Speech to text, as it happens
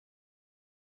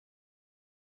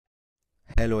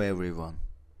Hello everyone,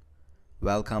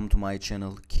 welcome to my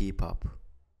channel. Keep up.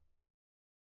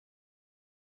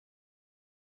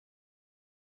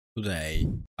 Today,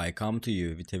 I come to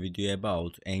you with a video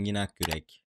about Engin Akyürek.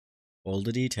 All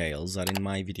the details are in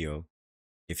my video.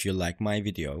 If you like my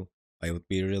video, I would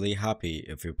be really happy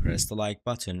if you press the like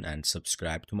button and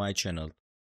subscribe to my channel.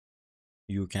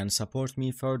 You can support me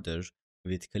further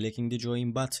with clicking the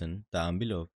join button down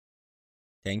below.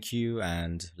 Thank you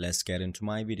and let's get into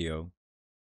my video.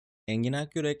 Engin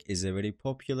Akyürek is a very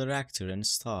popular actor and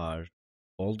star,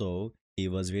 although he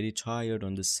was very tired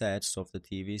on the sets of the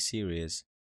TV series.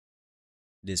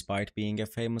 Despite being a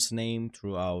famous name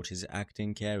throughout his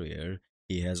acting career,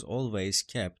 he has always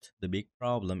kept the big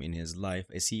problem in his life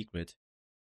a secret.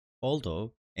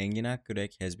 Although Engin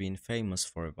Akyürek has been famous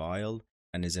for a while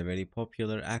and is a very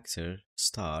popular actor,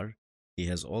 star, he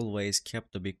has always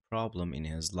kept the big problem in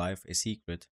his life a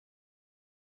secret.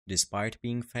 Despite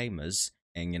being famous,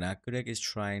 Engin Akyürek is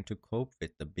trying to cope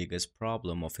with the biggest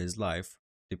problem of his life,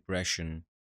 depression.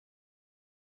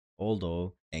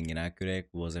 Although Engin Akyürek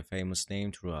was a famous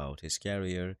name throughout his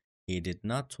career, he did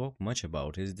not talk much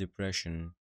about his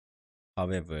depression.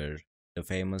 However, the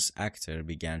famous actor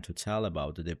began to tell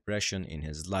about the depression in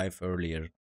his life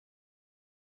earlier.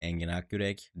 Engin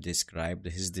Akyürek described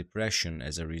his depression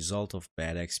as a result of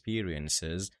bad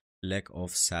experiences, lack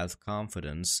of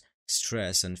self-confidence,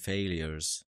 stress and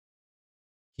failures.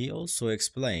 He also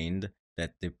explained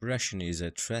that depression is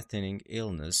a threatening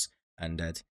illness and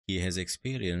that he has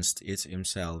experienced it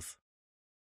himself,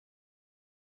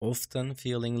 often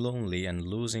feeling lonely and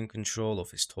losing control of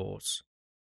his thoughts.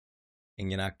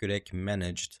 Engin Akyürek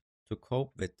managed to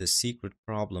cope with the secret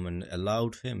problem and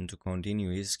allowed him to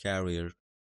continue his career.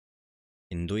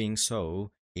 In doing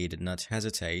so, he did not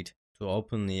hesitate to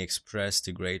openly express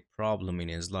the great problem in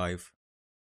his life.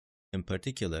 In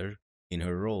particular, in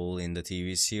her role in the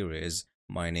TV series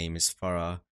My Name is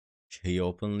Farah, he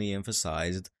openly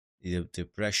emphasized the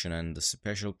depression and the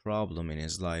special problem in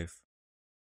his life.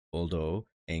 Although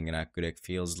Engin Akyürek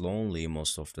feels lonely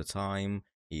most of the time,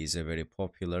 he is a very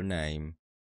popular name.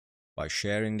 By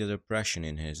sharing the depression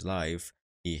in his life,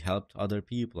 he helped other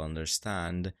people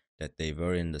understand that they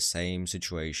were in the same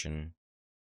situation.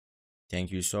 Thank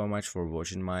you so much for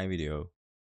watching my video.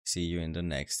 See you in the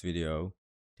next video.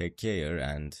 Take care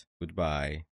and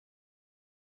goodbye.